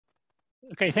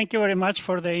Okay, thank you very much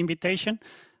for the invitation.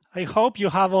 I hope you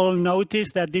have all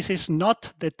noticed that this is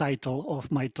not the title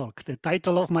of my talk. The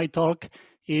title of my talk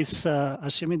is,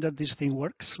 assuming that this thing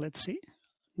works, let's see.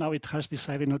 Now it has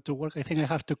decided not to work. I think I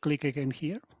have to click again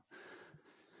here.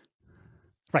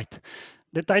 Right.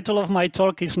 The title of my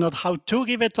talk is not how to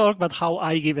give a talk, but how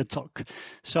I give a talk.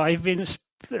 So I've been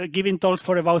giving talks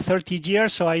for about 30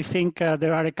 years, so I think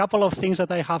there are a couple of things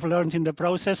that I have learned in the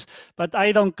process, but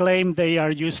I don't claim they are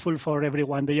useful for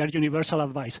everyone. They are universal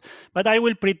advice. But I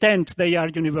will pretend they are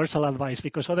universal advice,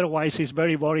 because otherwise it's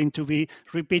very boring to be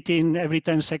repeating every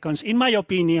 10 seconds, in my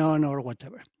opinion, or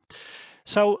whatever.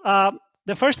 So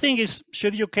the first thing is,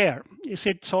 should you care? Is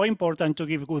it so important to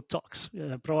give good talks?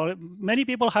 Probably many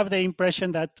people have the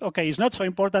impression that, okay, it's not so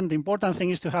important. The important thing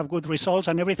is to have good results,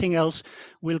 and everything else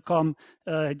will come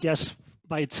just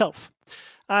by itself.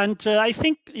 And I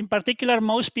think, in particular,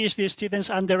 most PhD students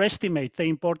underestimate the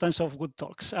importance of good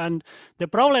talks. And the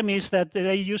problem is that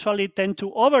they usually tend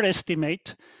to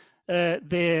overestimate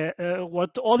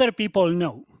what other people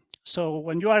know. So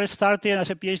when you are starting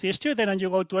as a PhD student and you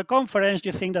go to a conference,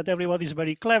 you think that everybody is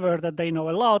very clever, that they know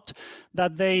a lot,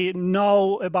 that they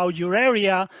know about your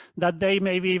area, that they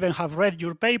maybe even have read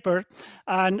your paper.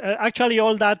 And actually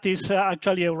all that is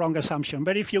actually a wrong assumption.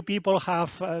 Very few people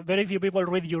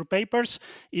read your papers,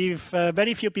 if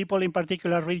very few people in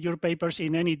particular read your papers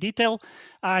in any detail.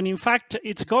 And in fact,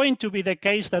 it's going to be the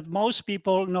case that most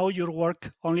people know your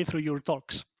work only through your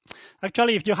talks.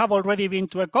 Actually, if you have already been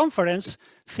to a conference,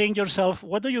 think yourself,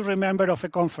 what do you remember of a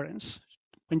conference?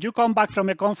 When you come back from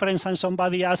a conference and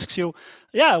somebody asks you,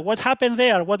 yeah, what happened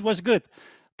there? What was good?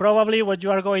 Probably what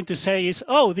you are going to say is,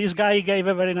 oh, this guy gave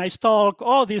a very nice talk.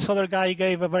 Oh, this other guy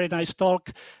gave a very nice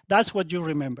talk. That's what you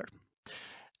remember.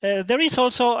 There is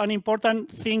also an important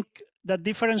thing that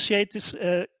differentiates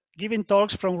giving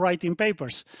talks from writing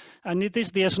papers, and it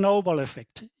is the snowball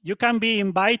effect. You can be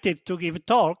invited to give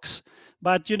talks,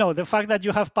 but the fact that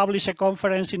you have published a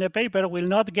conference in a paper will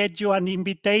not get you an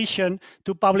invitation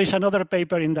to publish another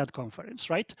paper in that conference,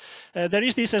 right? There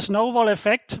is this snowball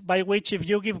effect by which if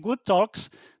you give good talks,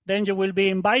 then you will be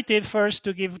invited first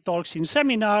to give talks in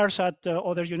seminars at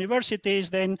other universities,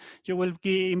 then you will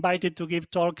be invited to give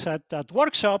talks at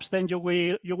workshops, then you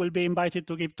will be invited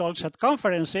to give talks at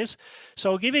conferences.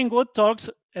 So giving good talks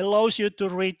allows you to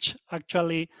reach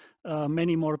actually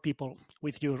many more people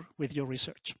with your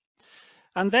research.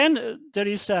 And then there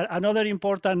is another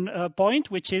important point,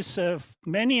 which is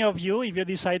many of you, if you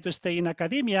decide to stay in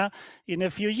academia, in a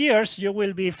few years, you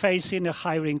will be facing a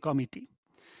hiring committee.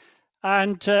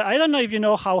 And I don't know if you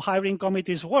know how hiring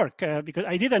committees work, because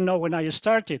I didn't know when I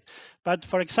started. But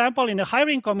for example, in a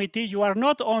hiring committee, you are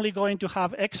not only going to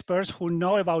have experts who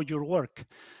know about your work.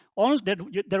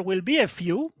 There will be a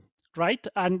few, right?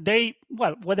 And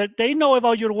whether they know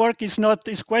about your work is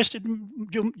question.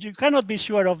 You cannot be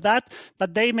sure of that,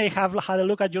 but they may have had a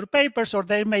look at your papers, or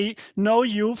they may know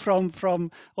you from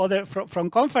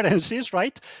conferences,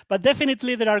 right? But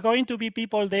definitely there are going to be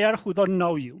people there who don't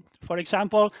know you. For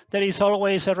example, there is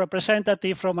always a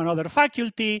representative from another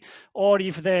faculty, or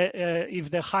if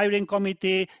the hiring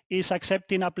committee is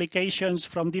accepting applications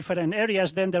from different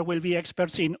areas, then there will be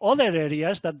experts in other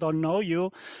areas that don't know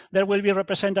you. There will be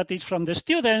representatives from the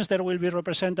students, there will be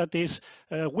representatives,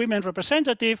 women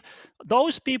representative.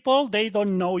 Those people, they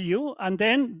don't know you, and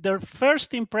then their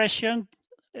first impression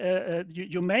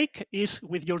you make is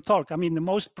with your talk. I mean,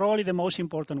 probably the most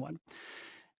important one.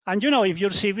 And if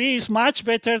your CV is much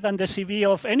better than the CV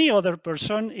of any other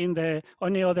person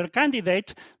any other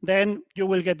candidate, then you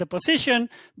will get the position,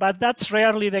 but that's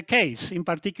rarely the case, in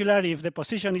particular if the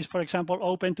position is, for example,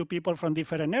 open to people from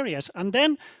different areas. And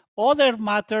then other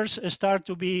matters start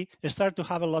to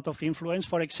have a lot of influence,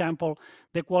 for example,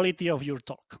 the quality of your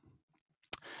talk.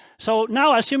 So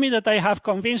now, assuming that I have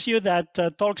convinced you that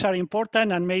talks are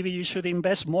important and maybe you should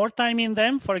invest more time in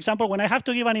them. For example, when I have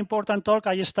to give an important talk,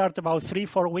 I start about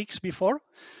 3-4 weeks before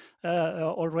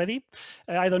already.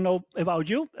 I don't know about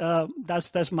you.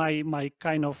 That's my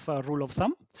kind of rule of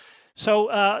thumb. So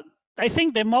I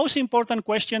think the most important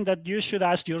question that you should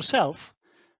ask yourself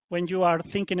when you are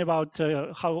thinking about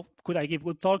how could I give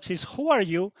good talks is, who are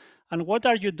you and what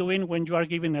are you doing when you are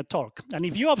giving a talk? And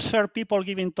if you observe people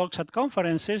giving talks at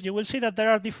conferences, you will see that there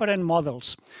are different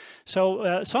models.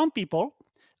 So some people,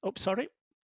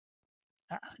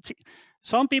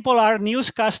 some people are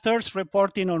newscasters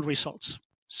reporting on results.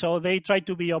 So they try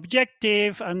to be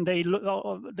objective and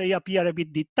they appear a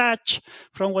bit detached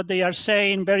from what they are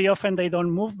saying. Very often they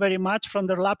don't move very much from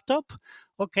their laptop.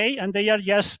 Okay, and they are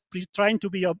just trying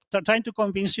to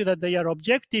convince you that they are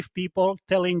objective people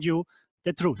telling you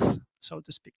the truth, so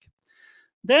to speak.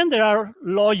 Then there are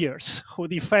lawyers who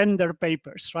defend their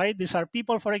papers, right? These are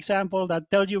people, for example, that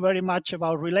tell you very much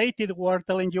about related work,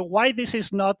 telling you why this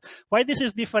is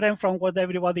different from what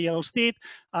everybody else did,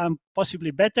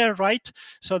 possibly better, right?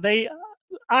 So they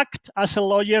act as a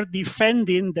lawyer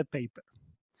defending the paper.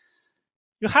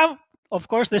 You have, of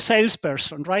course, the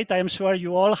salesperson, right? I am sure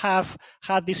you all have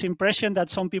had this impression that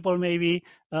some people maybe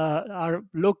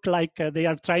look like they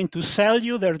are trying to sell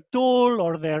you their tool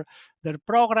or their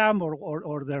program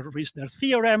or their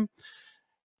theorem.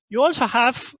 You also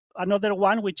have another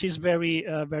one which is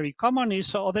very common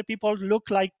is other people look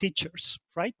like teachers,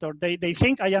 right? Or they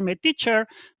think I am a teacher.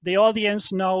 The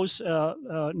audience knows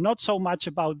not so much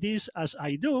about this as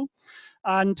I do.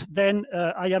 And then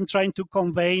I am trying to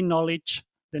convey knowledge,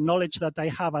 the knowledge that I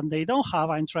have and they don't have,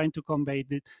 I'm trying to convey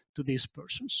it to these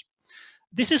persons.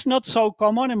 This is not so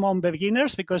common among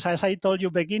beginners because, as I told you,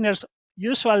 beginners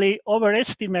usually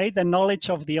overestimate the knowledge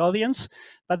of the audience,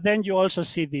 but then you also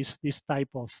see this type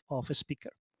of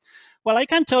speaker. Well, I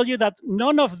can tell you that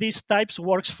none of these types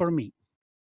works for me.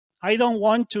 I don't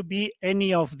want to be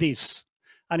any of these.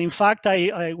 And in fact,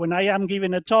 when I am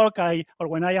giving a talk, or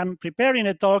when I am preparing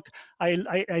a talk,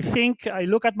 I think I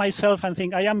look at myself and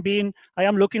think I am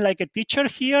looking like a teacher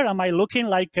here. Am I looking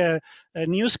like a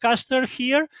newscaster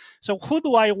here? So who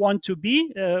do I want to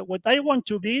be? What I want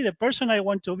to be, the person I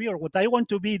want to be, or what I want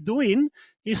to be doing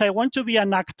is I want to be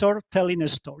an actor telling a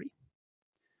story.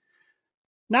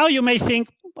 Now you may think,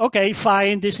 okay,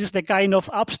 fine, this is the kind of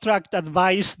abstract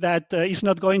advice that is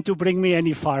not going to bring me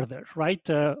any farther, right?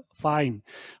 Fine.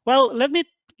 Well, let me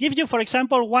give you, for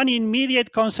example, one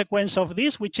immediate consequence of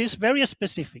this, which is very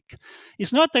specific.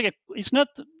 It's not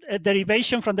a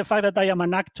derivation from the fact that I am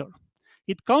an actor.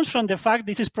 It comes from the fact,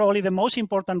 this is probably the most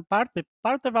important part. The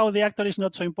part about the actor is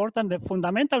not so important. The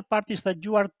fundamental part is that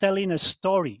you are telling a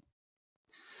story.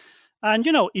 And,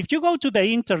 you know, if you go to the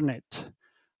internet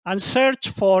and search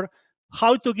for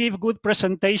how to give good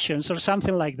presentations or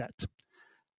something like that,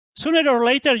 sooner or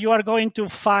later, you are going to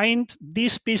find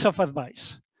this piece of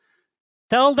advice.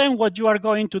 Tell them what you are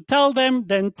going to tell them,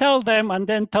 then tell them, and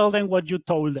then tell them what you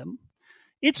told them.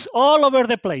 It's all over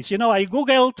the place. You know, I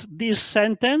Googled this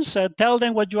sentence, tell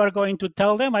them what you are going to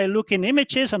tell them. I look in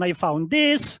images and I found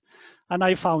this, and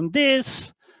I found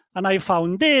this, and I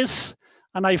found this,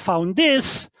 and I found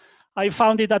this. I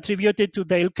found it attributed to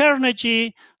Dale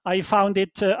Carnegie. I found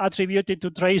it attributed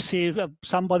to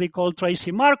somebody called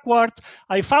Tracy Marquardt.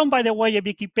 I found, by the way, a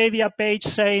Wikipedia page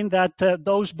saying that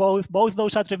both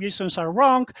those attributions are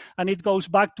wrong, and it goes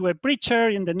back to a preacher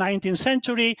in the 19th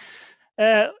century.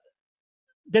 Of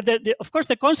course,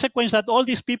 the consequence that all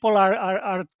these people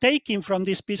are taking from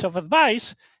this piece of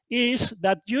advice is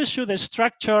that you should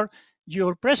structure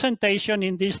your presentation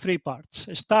in these three parts.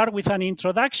 Start with an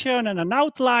introduction and an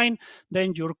outline,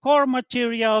 then your core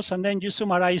materials, and then you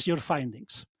summarize your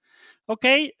findings.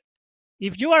 Okay,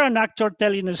 if you are an actor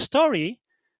telling a story,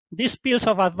 this piece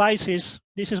of advice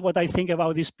this is what I think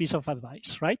about this piece of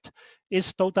advice, right?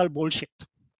 It's total bullshit.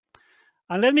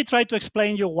 And let me try to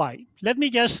explain you why. Let me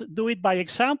just do it by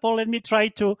example. Let me try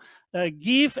to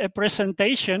give a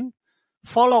presentation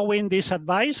following this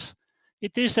advice.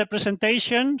 It is a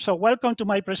presentation, so welcome to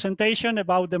my presentation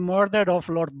about the murder of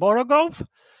Lord Borogow.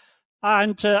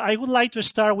 And I would like to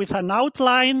start with an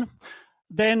outline.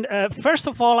 Then, first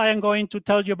of all, I am going to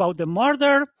tell you about the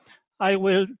murder. I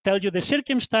will tell you the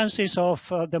circumstances of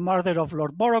the murder of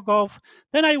Lord Borogow.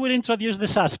 Then I will introduce the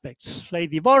suspects,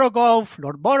 Lady Borogow,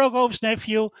 Lord Borogow's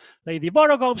nephew, Lady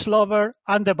Borogow's lover,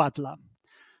 and the butler.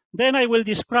 Then I will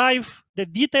describe the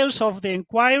details of the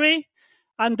inquiry,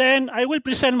 and then I will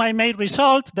present my main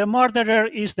result. The murderer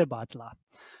is the butler.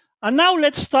 And now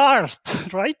let's start,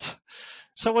 right?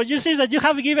 So what you see is that you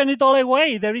have given it all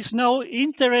away. There is no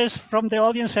interest from the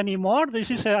audience anymore.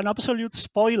 This is an absolute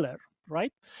spoiler,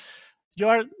 right? You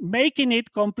are making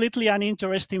it completely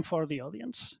uninteresting for the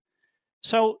audience.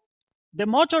 So the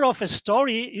motor of a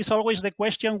story is always the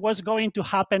question, what's going to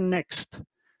happen next?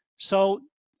 So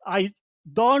I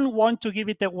don't want to give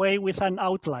it away with an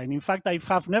outline. In fact, I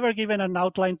have never given an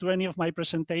outline to any of my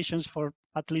presentations for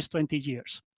at least 20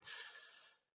 years.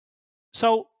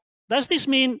 So does this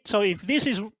mean, so if this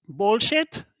is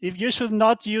bullshit, if you should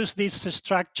not use this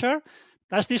structure,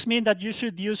 does this mean that you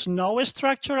should use no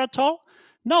structure at all?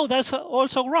 No, that's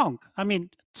also wrong. I mean,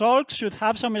 talks should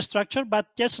have some structure, but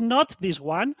just not this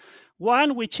one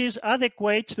which is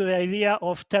adequate to the idea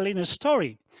of telling a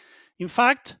story. In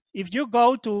fact, if you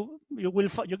go to,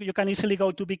 you can easily go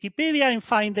to Wikipedia and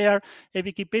find there a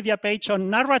Wikipedia page on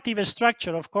narrative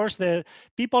structure. Of course, the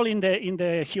people in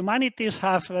the humanities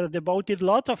have devoted a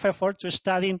lot of effort to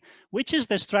studying which is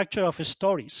the structure of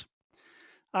stories.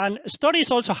 And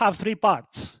stories also have three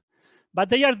parts, but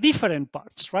they are different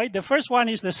parts, right? The first one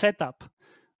is the setup,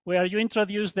 where you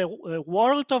introduce the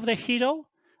world of the hero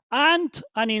and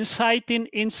an inciting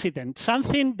incident,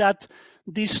 something that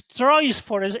destroys,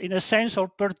 in a sense, or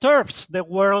perturbs the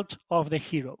world of the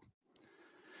hero.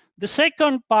 The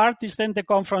second part is then the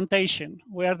confrontation,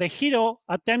 where the hero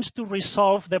attempts to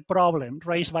resolve the problem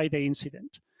raised by the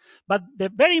incident. But the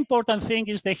very important thing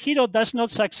is the hero does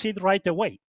not succeed right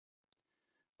away.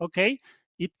 Okay?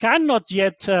 It cannot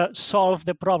yet solve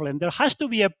the problem. There has to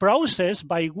be a process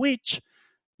by which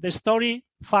the story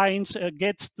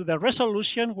gets to the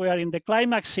resolution where in the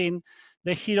climax scene,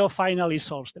 the hero finally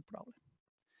solves the problem.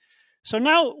 So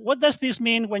now, what does this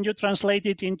mean when you translate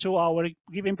it into our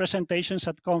giving presentations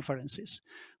at conferences?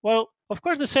 Well, of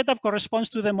course, the setup corresponds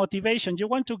to the motivation. You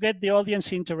want to get the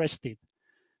audience interested.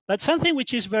 But something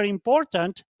which is very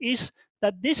important is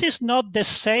that this is not the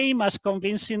same as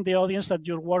convincing the audience that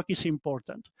your work is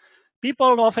important.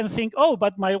 People often think, oh,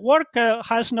 but my work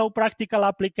has no practical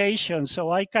application,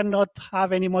 so I cannot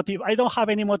have any I don't have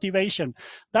any motivation.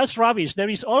 That's rubbish. There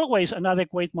is always an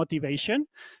adequate motivation,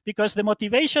 because the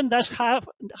motivation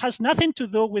has nothing to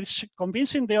do with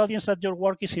convincing the audience that your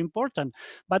work is important,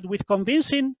 but with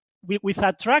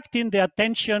attracting the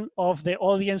attention of the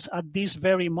audience at this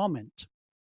very moment.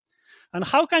 And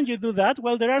how can you do that?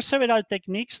 Well, there are several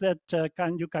techniques that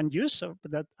you can use, or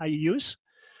that I use.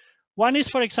 One is,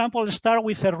 for example, start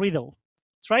with a riddle.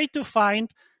 Try to find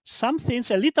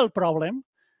a little problem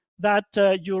that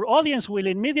your audience will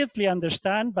immediately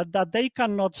understand, but that they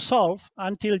cannot solve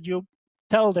until you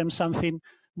tell them something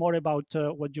more about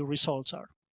what your results are.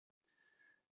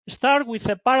 Start with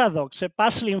a paradox, a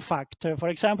puzzling fact. For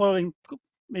example,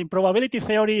 in probability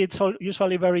theory, it's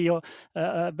usually very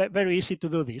easy to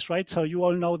do this, right? So you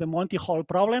all know the Monty Hall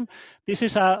problem. This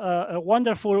is a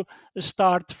wonderful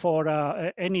start for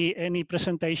any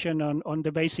presentation on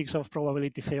the basics of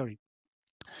probability theory.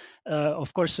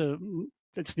 Of course,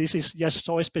 this is just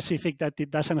so specific that it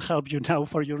doesn't help you now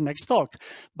for your next talk,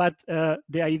 but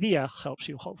the idea helps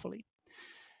you, hopefully.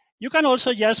 You can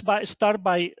also just start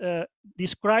by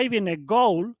describing a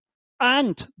goal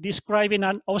and describing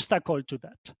an obstacle to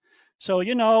that. So,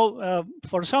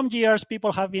 for some years,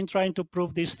 people have been trying to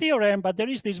prove this theorem, but there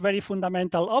is this very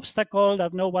fundamental obstacle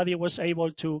that nobody was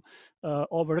able to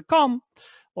overcome.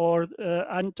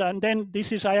 And then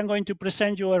I am going to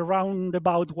present you a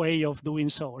roundabout way of doing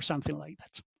so, or something like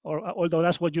that. Although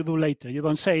that's what you do later. You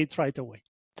don't say it right away.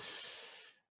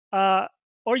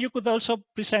 Or you could also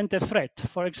present a threat.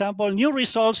 For example, new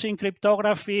results in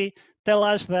cryptography tell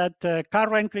us that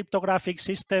current cryptographic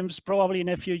systems probably in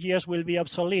a few years will be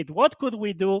obsolete. What could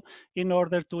we do in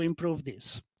order to improve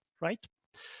this, right?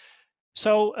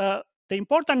 So the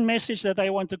important message that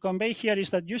I want to convey here is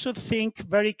that you should think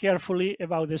very carefully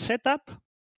about the setup,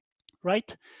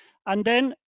 right? And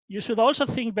then you should also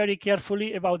think very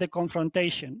carefully about the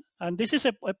confrontation. And this is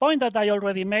a point that I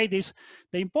already made, is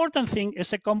the important thing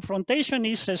is a confrontation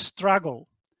is a struggle.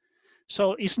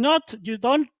 So it's not,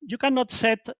 you cannot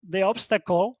set the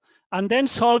obstacle and then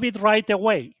solve it right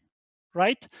away,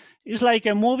 right? It's like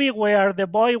a movie where the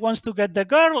boy wants to get the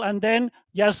girl and then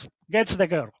just gets the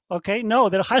girl, okay? No,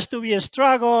 there has to be a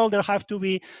struggle. There have to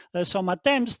be some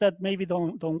attempts that maybe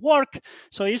don't work.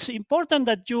 So it's important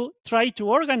that you try to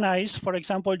organize, for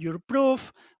example, your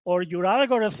proof or your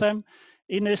algorithm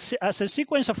as a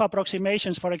sequence of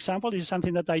approximations. For example, this is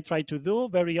something that I try to do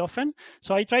very often.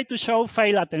 So I try to show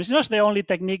fail attempts. It's not the only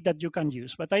technique that you can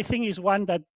use, but I think it's one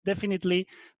that definitely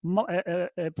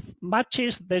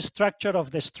matches the structure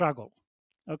of the struggle.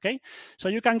 Okay, so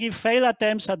you can give fail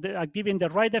attempts at giving the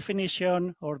right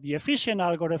definition or the efficient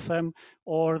algorithm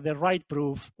or the right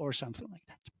proof or something like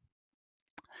that.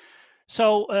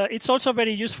 So it's also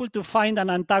very useful to find an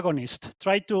antagonist.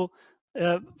 Try to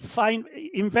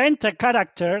invent a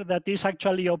character that is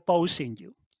actually opposing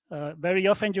you. Very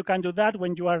often you can do that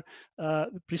when you are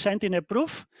presenting a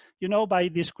proof, by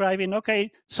describing,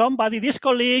 okay, these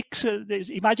colleagues,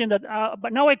 imagine that,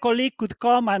 but now a colleague could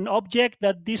come and object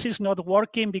that this is not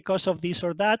working because of this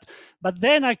or that, but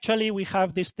then actually we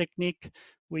have this technique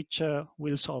which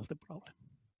will solve the problem.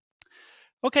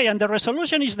 Okay, and the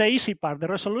resolution is the easy part. The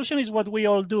resolution is what we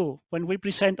all do when we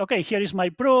present, okay, here is my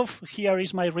proof, here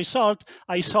is my result,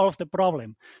 I solved the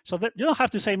problem. So you don't have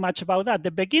to say much about that.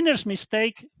 The beginner's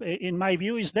mistake, in my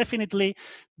view, is definitely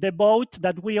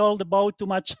that we all devote too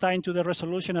much time to the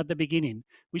resolution at the beginning.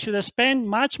 We should spend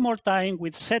much more time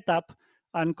with setup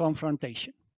and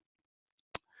confrontation.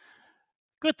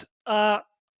 Good.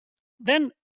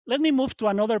 Then let me move to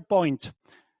another point.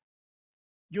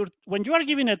 When you are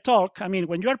giving a talk,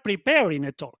 when you are preparing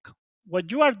a talk, what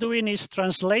you are doing is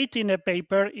translating a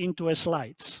paper into a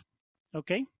slides,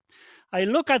 okay? I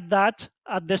look at that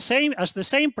as the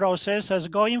same process as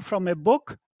going from a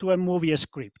book to a movie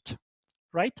script,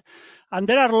 right? And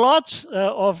there are lots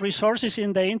of resources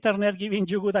in the internet giving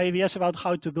you good ideas about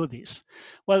how to do this.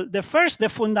 Well, the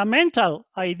fundamental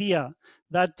idea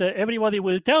that everybody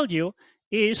will tell you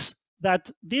is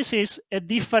that this is a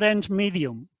different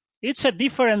medium. It's a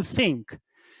different thing.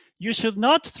 You should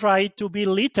not try to be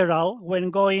literal when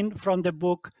going from the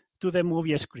book to the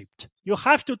movie script. You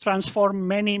have to transform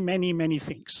many, many, many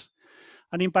things.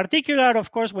 And in particular,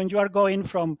 of course, when you are going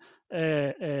from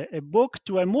a book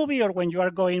to a movie, or when you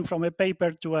are going from a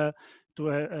paper to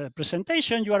a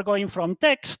presentation, you are going from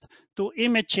text to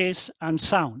images and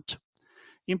sound.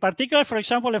 In particular, for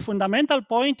example, a fundamental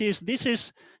point is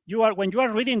when you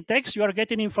are reading text, you are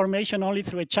getting information only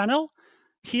through a channel.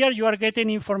 Here you are getting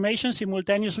information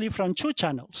simultaneously from two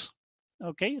channels.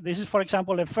 Okay, this is, for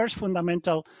example, a first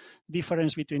fundamental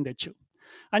difference between the two.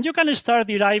 And you can start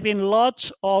deriving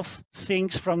lots of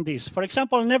things from this. For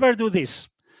example, never do this.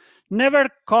 Never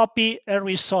copy a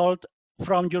result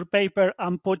from your paper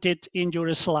and put it in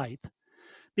your slide.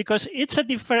 Because it's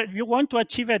you want to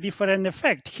achieve a different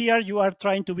effect. Here you are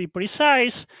trying to be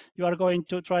precise. You are going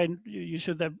to you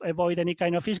should avoid any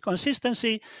kind of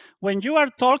inconsistency. When you are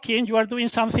talking, you are doing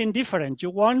something different.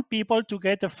 You want people to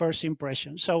get a first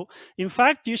impression. So in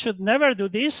fact, you should never do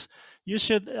this. You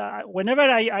should, whenever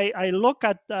I look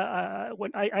at,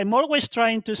 I'm always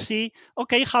trying to see,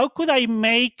 okay, how could I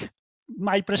make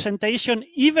my presentation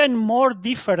even more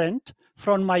different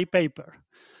from my paper?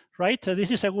 Right? So this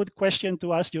is a good question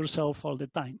to ask yourself all the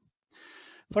time.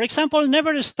 For example,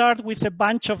 never start with a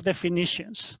bunch of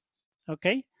definitions,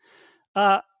 okay?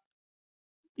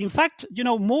 In fact,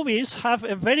 movies have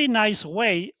a very nice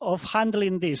way of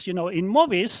handling this. In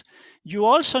movies, you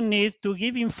also need to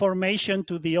give information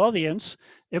to the audience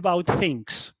about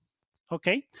things,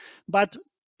 okay? But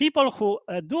people who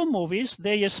do movies,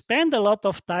 they spend a lot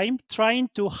of time trying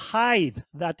to hide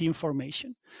that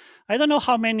information. I don't know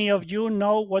how many of you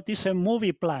know what is a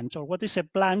movie plant or what is a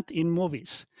plant in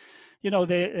movies.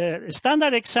 The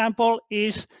standard example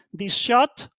is the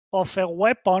shot of a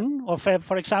weapon,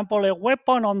 for example, a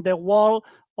weapon on the wall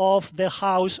of the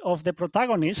house of the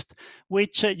protagonist,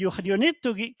 which you need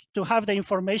to have the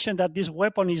information that this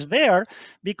weapon is there,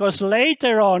 because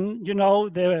later on,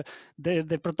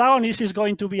 the protagonist is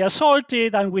going to be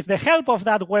assaulted, and with the help of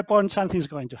that weapon, something's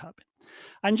going to happen.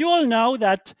 And you all know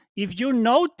that if you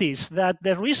notice that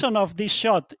the reason of this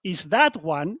shot is that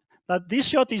this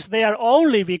shot is there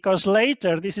only because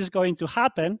later this is going to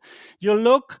happen, you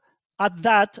look at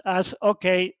that as,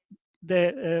 okay,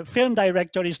 the film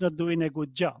director is not doing a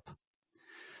good job.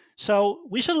 So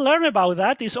we should learn about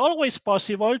that. It's always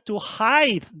possible to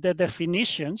hide the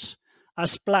definitions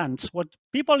as plans. What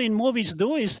people in movies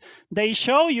do is they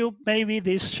show you maybe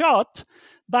this shot,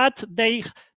 but they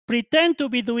pretend to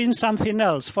be doing something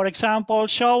else. For example,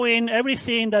 showing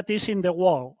everything that is in the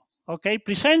wall, okay?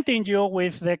 Presenting you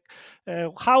with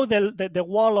how the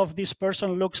wall of this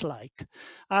person looks like.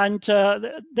 And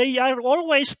they are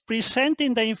always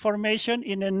presenting the information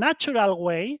in a natural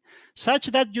way, such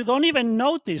that you don't even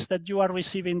notice that you are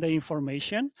receiving the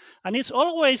information. And it's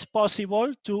always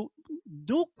possible to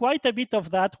do quite a bit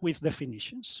of that with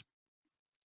definitions.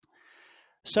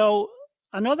 So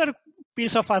another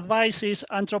piece of advice is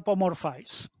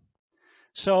anthropomorphize.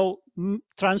 So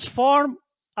transform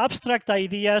abstract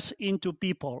ideas into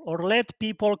people, or let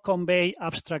people convey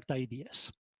abstract ideas.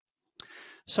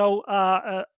 So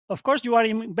of course, you are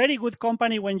in very good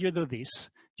company when you do this.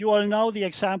 You all know the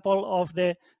example of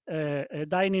the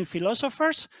dining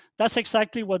philosophers. That's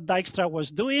exactly what Dijkstra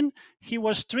was doing. He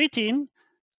was treating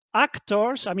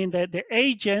actors, the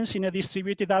agents in a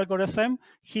distributed algorithm,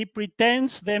 he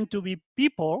pretends them to be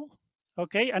people,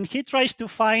 okay? And he tries to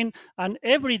find a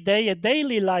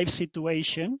daily life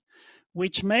situation,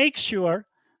 which makes sure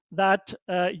that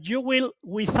you will,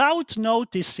 without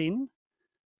noticing,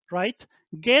 right,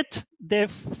 get the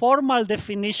formal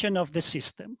definition of the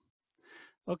system.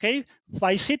 Okay,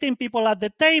 by sitting people at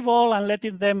the table and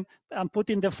letting them and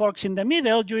putting the forks in the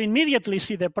middle, you immediately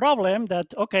see the problem that,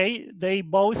 okay, they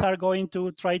both are going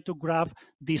to try to grab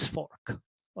this fork.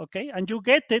 Okay, and you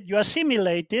get it, you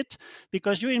assimilate it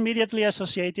because you immediately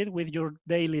associate it with your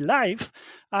daily life,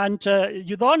 and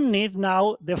you don't need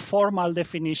now the formal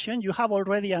definition. You have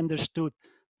already understood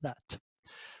that.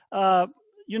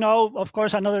 you know, of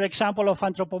course, another example of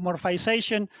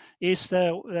anthropomorphization is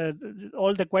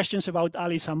all the questions about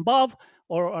Alice and Bob,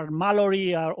 or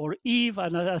Mallory, or Eve,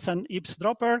 and as an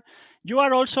eavesdropper. You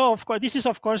are also, of course, this is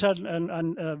of course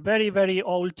a very, very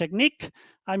old technique.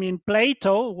 I mean,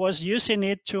 Plato was using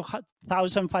it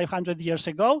 2,500 years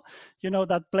ago. You know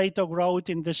that Plato wrote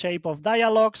in the shape of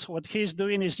dialogues. What he's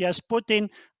doing is just putting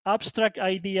abstract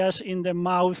ideas in the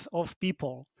mouth of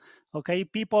people. Okay,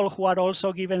 people who are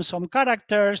also given some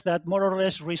characters that more or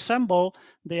less resemble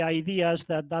the ideas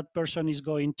that that person is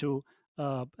going to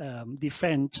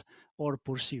defend or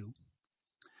pursue.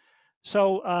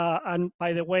 So, and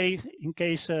by the way, in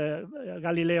case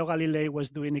Galileo Galilei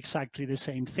was doing exactly the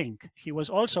same thing. He was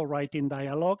also writing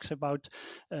dialogues about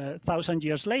 1,000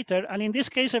 years later, and in this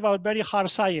case about very hard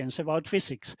science, about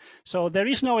physics. So there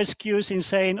is no excuse in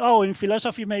saying, oh, in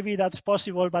philosophy maybe that's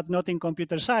possible, but not in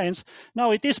computer science.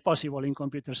 No, it is possible in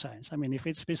computer science. I mean, if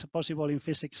it's possible in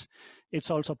physics,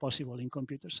 it's also possible in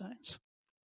computer science.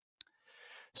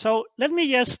 So let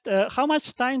me just, how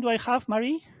much time do I have,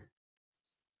 Marie?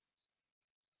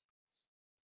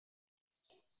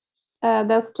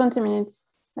 There's 20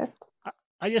 minutes left.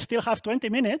 I still have 20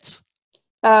 minutes?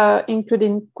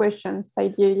 Including questions,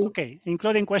 ideally. Okay,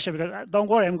 including questions, because don't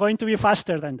worry, I'm going to be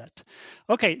faster than that.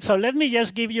 Okay, so let me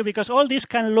just give you, because all this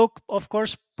can look, of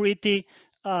course, pretty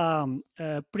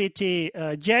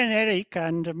generic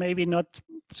and maybe not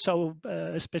so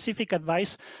specific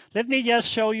advice. Let me just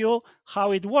show you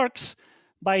how it works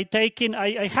by taking,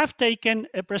 I have taken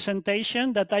a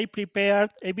presentation that I prepared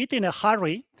a bit in a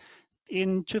hurry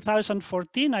in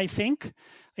 2014, I think.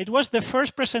 It was the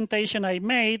first presentation I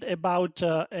made about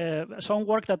some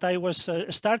work that I was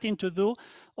starting to do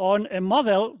on a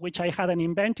model which I hadn't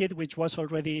invented, which was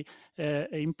already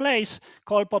in place,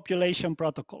 called population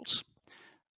protocols.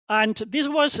 And this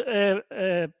was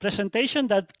a presentation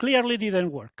that clearly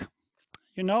didn't work.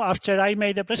 You know, after I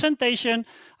made the presentation,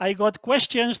 I got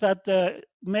questions that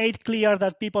made clear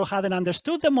that people hadn't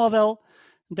understood the model.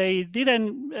 They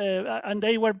didn't, and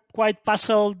they were quite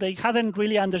puzzled. They hadn't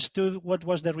really understood what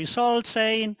was the result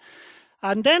saying.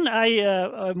 And then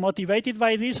I, motivated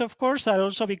by this, of course, and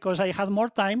also because I had more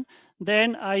time,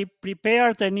 then I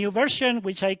prepared a new version,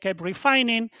 which I kept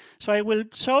refining. So I will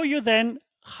show you then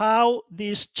how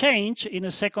this changed in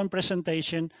a second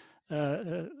presentation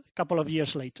a couple of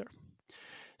years later.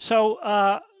 So,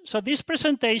 so this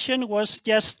presentation was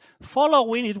just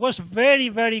following, it was very,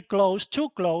 very close, too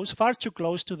close, far too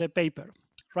close to the paper,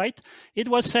 right? It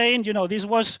was saying, you know, this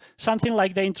was something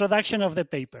like the introduction of the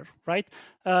paper, right?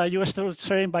 You were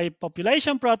starting by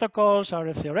population protocols are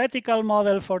a theoretical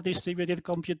model for distributed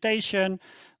computation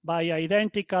by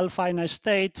identical finite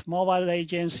state mobile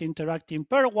agents interacting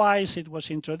pairwise. It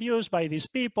was introduced by these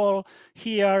people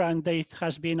here, and it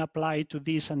has been applied to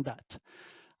this and that.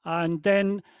 And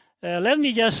then let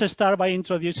me just start by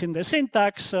introducing the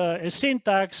syntax. A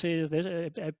syntax is,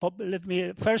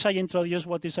 first I introduce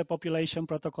what is a population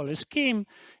protocol scheme.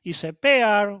 It's a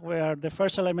pair where the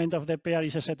first element of the pair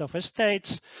is a set of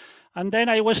states. And then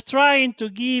I was trying to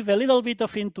give a little bit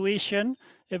of intuition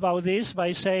about this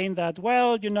by saying that,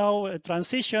 well, you know, a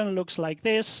transition looks like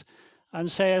this,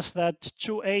 and says that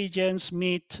two agents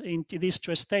meet in these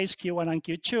two states, Q1 and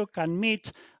Q2, can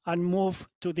meet and move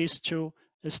to these two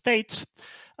states.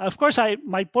 Of course,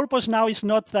 my purpose now is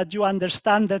not that you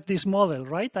understand that this model,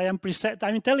 right? I'm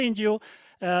telling you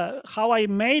how I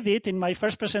made it in my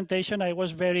first presentation. I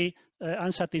was very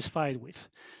unsatisfied with.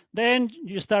 Then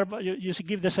you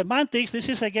give the semantics. This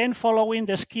is again following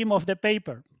the scheme of the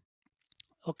paper.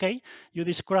 Okay, you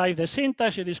describe the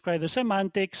syntax, you describe the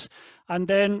semantics, and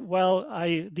then, well,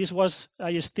 this was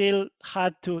still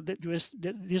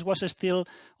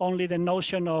only the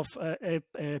notion of a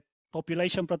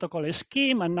population protocol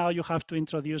scheme, and now you have to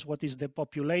introduce what is the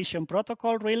population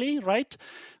protocol really, right?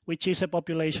 Which is a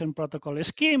population protocol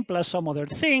scheme plus some other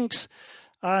things.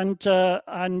 And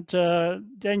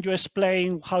then you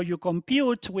explain how you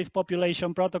compute with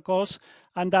population protocols,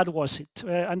 and that was it.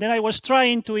 And then I was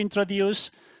trying to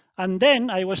introduce an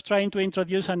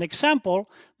example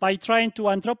by trying to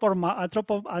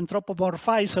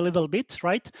anthropomorphize a little bit,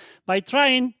 right? By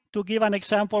trying to give an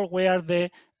example where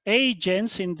the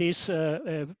agents in this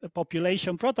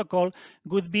population protocol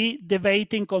would be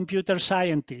debating computer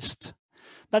scientists.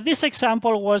 But this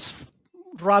example was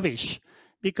rubbish,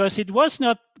 because it was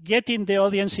not getting the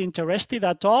audience interested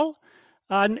at all.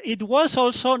 And it was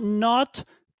also not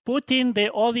putting the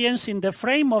audience in the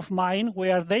frame of mind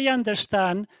where they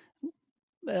understand,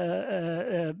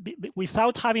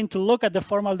 without having to look at the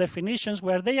formal definitions,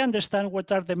 where they understand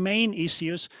what are the main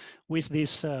issues with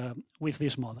this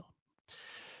model.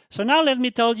 So now let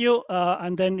me tell you,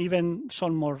 and then even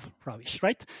some more rubbish,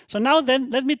 right? So now then,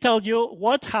 let me tell you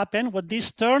what happened, what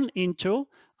this turned into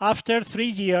after 3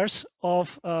 years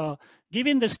of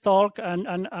giving this talk. And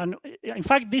in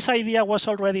fact, this idea was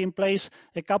already in place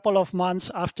a couple of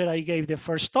months after I gave the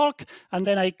first talk, and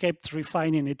then I kept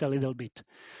refining it a little bit.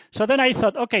 So then I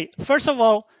thought, okay, first of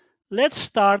all, let's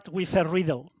start with a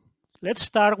riddle. Let's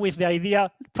start with the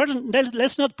idea. First,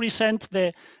 let's not present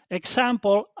the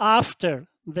example after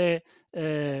the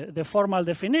formal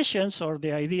definitions or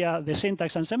the idea, the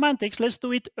syntax and semantics. Let's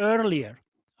do it earlier.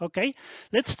 Okay,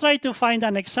 let's try to find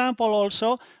an example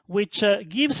also which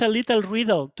gives a little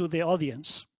riddle to the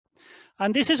audience.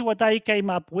 And this is what I came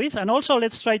up with. And also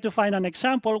let's try to find an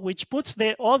example which puts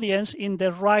the audience in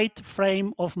the right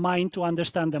frame of mind to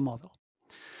understand the model.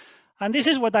 And this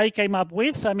is what I came up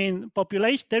with. I mean,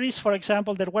 for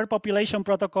example, there were population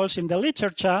protocols in the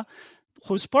literature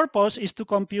whose purpose is to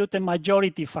compute a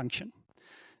majority function.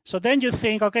 So then you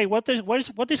think, okay, what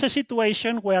is a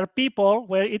situation where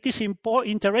it is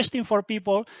interesting for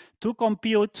people to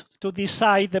compute, to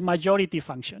decide the majority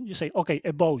function? You say, okay,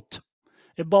 a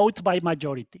vote by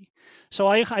majority. So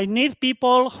I need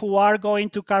people who are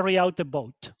going to carry out a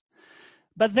vote.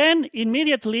 But then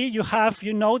immediately you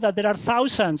know that there are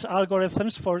thousands of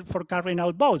algorithms for carrying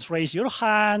out votes. Raise your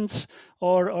hands,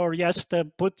 or just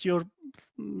put your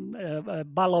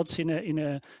ballots in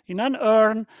an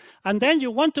urn, and then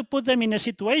you want to put them in a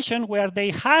situation where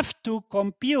they have to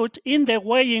compute in the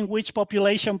way in which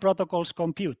population protocols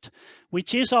compute,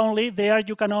 which is only there.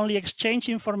 You can only exchange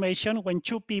information when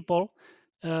two people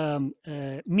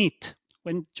meet.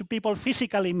 When two people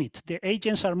physically meet, the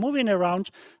agents are moving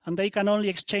around and they can only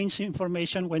exchange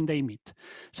information when they meet.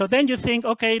 So then you think,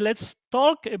 okay, let's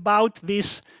talk about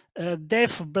these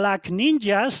deaf black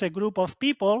ninjas, a group of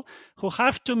people who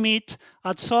have to meet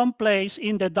at some place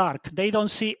in the dark. They don't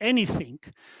see anything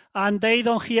and they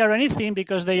don't hear anything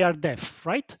because they are deaf,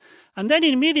 right? And then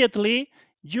immediately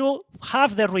you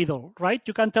have the riddle, right?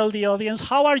 You can tell the audience,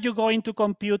 how are you going to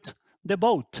compute the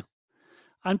vote?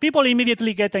 And people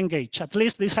immediately get engaged. At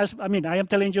least this has, I am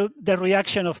telling you the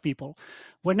reaction of people.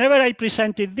 Whenever I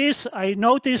presented this, I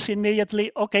noticed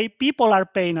immediately, okay, people are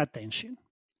paying attention.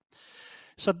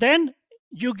 So then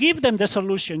you give them the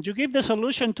solution. You give the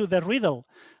solution to the riddle.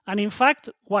 And in fact,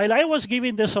 while I was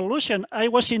giving the solution, I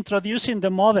was introducing the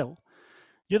model.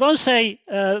 You don't say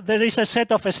there is a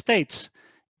set of states.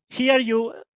 Here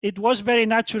it was very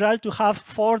natural to have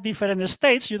 4 different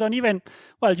states. You don't even,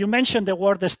 well, you mentioned the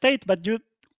word state, but you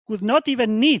would not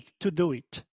even need to do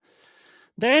it.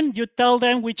 Then you tell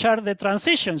them which are the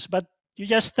transitions, but you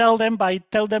just tell them by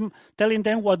telling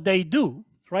them what they do,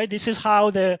 right? This is how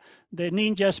the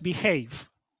ninjas behave.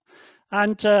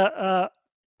 And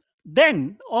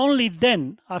then, only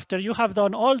then, after you have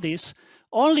done all this,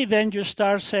 only then you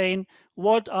start saying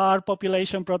what are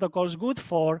population protocols good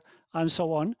for, and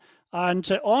so on. And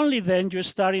only then you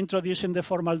start introducing the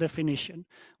formal definition,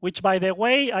 which, by the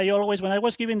way, when I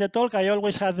was giving the talk, I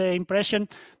always had the impression,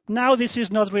 now this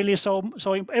is not really so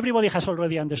everybody has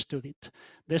already understood it.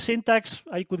 The syntax,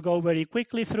 I could go very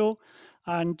quickly through,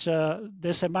 and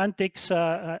the semantics,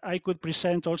 I could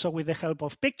present also with the help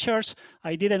of pictures.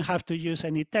 I didn't have to use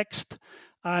any text,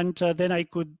 and then I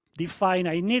could define,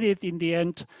 I needed in the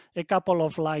end a couple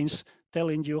of lines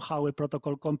telling you how a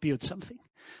protocol computes something.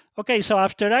 Okay, so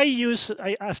after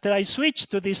I switched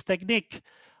to this technique,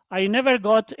 I never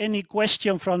got any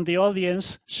question from the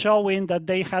audience showing that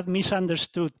they had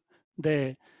misunderstood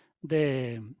the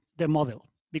model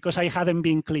because I hadn't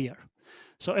been clear.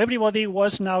 So everybody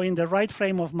was now in the right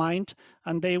frame of mind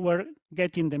and they were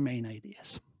getting the main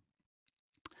ideas.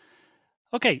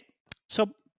 Okay, so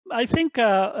I think,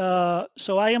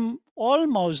 so I am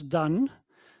almost done.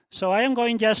 So I am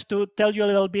going just to tell you a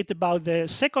little bit about the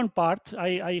second part.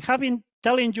 I have been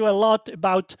telling you a lot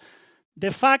about the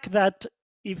fact that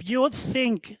if you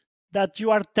think that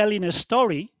you are telling a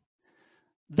story,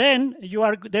 then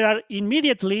there are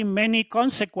immediately many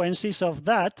consequences of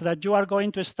that you are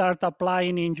going to start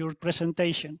applying in your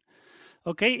presentation.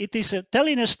 Okay, it is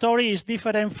telling a story is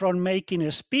different from making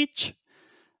a speech,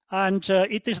 and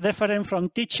it is different from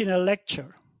teaching a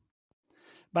lecture.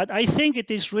 But I think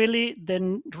it is really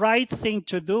the right thing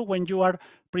to do when you are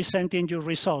presenting your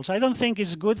results. I don't think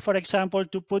it's good, for example,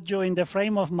 to put you in the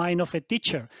frame of mind of a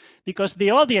teacher, because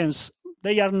the audience,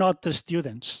 they are not the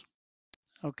students.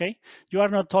 Okay, you are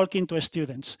not talking to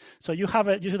students, so you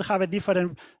should have a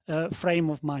different frame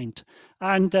of mind.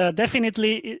 And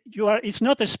definitely, it's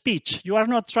not a speech. You are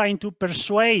not trying to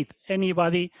persuade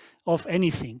anybody of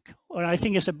anything. Or I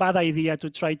think it's a bad idea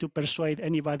to try to persuade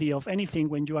anybody of anything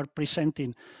when you are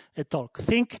presenting a talk.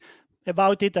 Think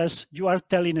about it as you are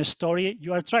telling a story.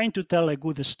 You are trying to tell a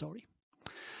good story.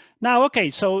 Now, okay,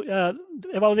 so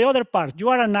about the other part, you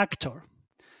are an actor.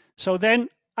 So then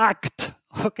act,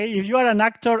 okay? If you are an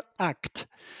actor, act.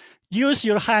 Use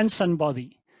your hands and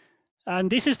body. And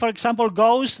this is, for example,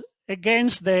 goes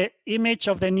against the image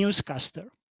of the newscaster.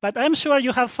 But I'm sure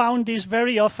you have found this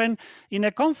very often in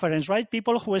a conference, right?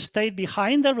 People who stay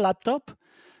behind their laptop,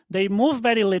 they move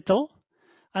very little,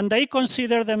 and they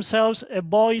consider themselves a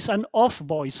voice, an off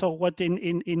voice. So what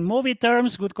in movie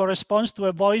terms would correspond to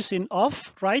a voice in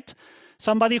off, right?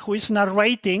 Somebody who is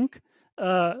narrating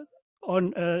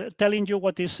telling you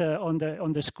what is on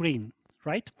the screen,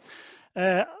 right?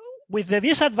 With the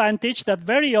disadvantage that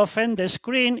very often the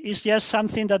screen is just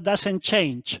something that doesn't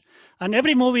change. And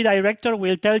every movie director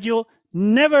will tell you,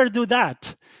 never do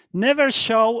that. Never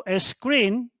show a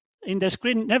screen in the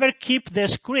screen, never keep the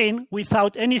screen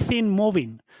without anything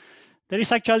moving. There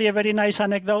is actually a very nice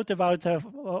anecdote about,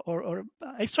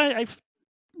 I've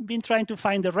been trying to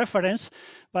find the reference,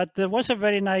 but there was a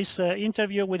very nice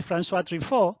interview with François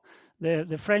Truffaut,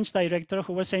 the French director,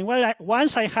 who was saying, well,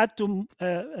 once I had to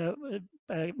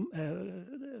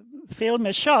film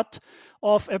a shot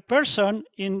of a person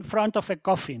in front of a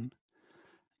coffin,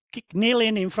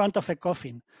 kneeling in front of a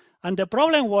coffin. And the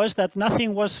problem was that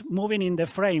nothing was moving in the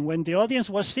frame. When the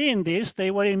audience was seeing this, they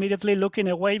were immediately looking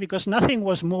away because nothing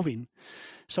was moving.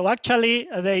 So actually,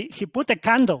 he put a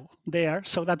candle there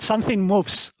so that something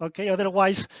moves, okay?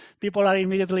 Otherwise, people are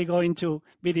immediately going to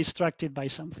be distracted by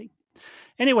something.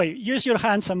 Anyway, use your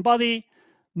hands and body,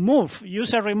 move,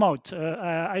 use a remote.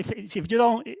 If you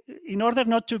don't, in order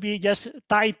not to be just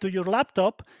tied to your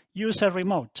laptop, use a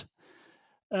remote.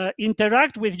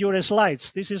 Interact with your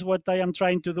slides. This is what I am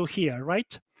trying to do here,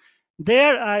 right?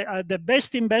 There, the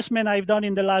best investment I've done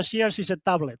in the last years is a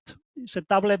tablet. It's a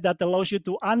tablet that allows you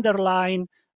to underline.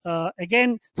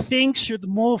 Again, things should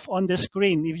move on the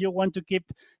screen if you want to keep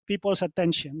people's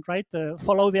attention, right?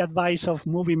 Follow the advice of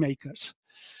movie makers.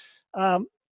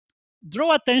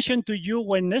 Draw attention to you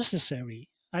when necessary.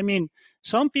 I mean,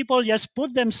 some people just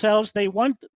put themselves, they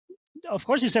want, of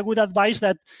course, it's a good advice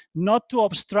that not to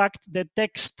obstruct the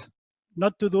text,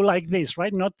 not to do like this,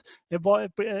 right? Not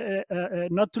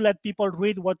to let people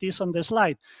read what is on the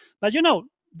slide. But you know,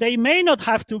 they may not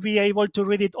have to be able to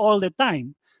read it all the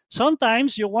time.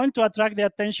 Sometimes you want to attract the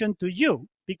attention to you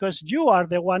because you are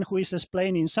the one who is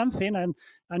explaining something, and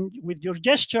with your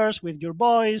gestures, with your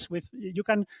voice, you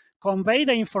can convey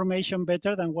the information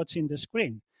better than what's in the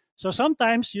screen. So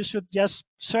sometimes you should just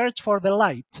search for the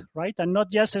light, right? And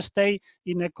not just stay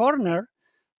in a corner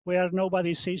where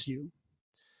nobody sees you.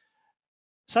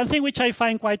 Something which I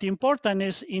find quite important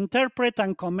is interpret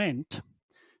and comment.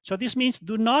 So this means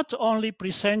do not only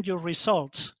present your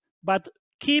results, but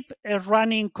keep a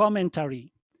running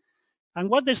commentary. And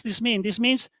what does this mean? This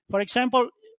means, for example,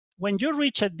 when you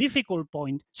reach a difficult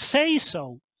point, say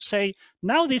so. Say,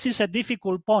 now this is a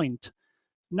difficult point.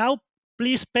 Now,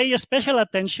 please pay special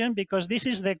attention because this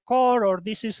is the core, or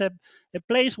this is a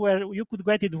place where you could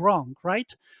get it wrong,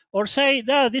 right? Or say,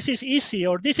 no, this is easy,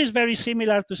 or this is very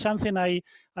similar to something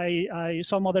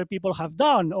some other people have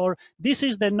done, or this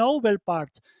is the noble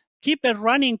part. Keep a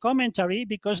running commentary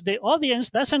because the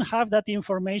audience doesn't have that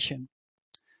information.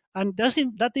 And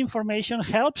that information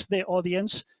helps the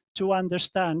audience to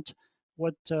understand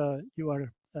what you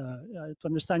are, to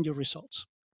understand your results.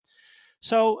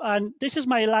 So, and this is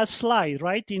my last slide,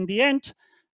 right? In the end,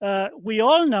 we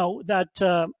all know that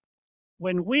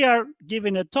when we are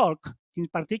giving a talk, in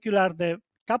particular, the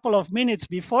couple of minutes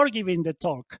before giving the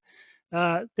talk,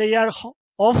 they are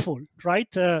awful, right?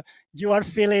 You are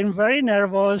feeling very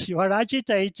nervous, you are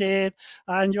agitated,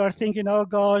 and you are thinking, oh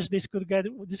gosh, this could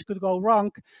go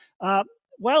wrong.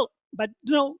 Well, but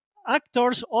you know,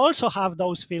 actors also have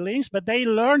those feelings, but they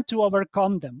learn to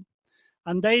overcome them.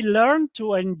 And they learn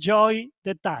to enjoy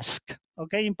the task,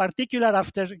 okay? In particular,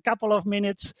 after a couple of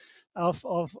minutes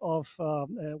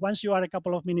once you are a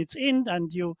couple of minutes in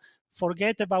and you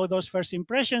forget about those first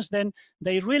impressions, then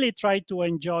they really try to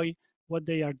enjoy what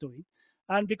they are doing.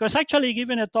 And because actually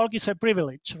giving a talk is a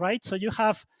privilege, right? So you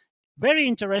have very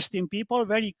interesting people,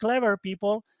 very clever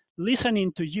people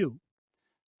listening to you.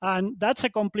 And that's a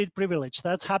complete privilege.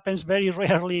 That happens very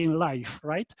rarely in life,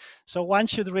 right? So one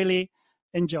should really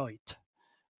enjoy it.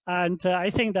 And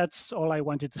I think that's all I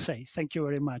wanted to say. Thank you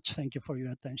very much. Thank you for your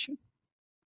attention.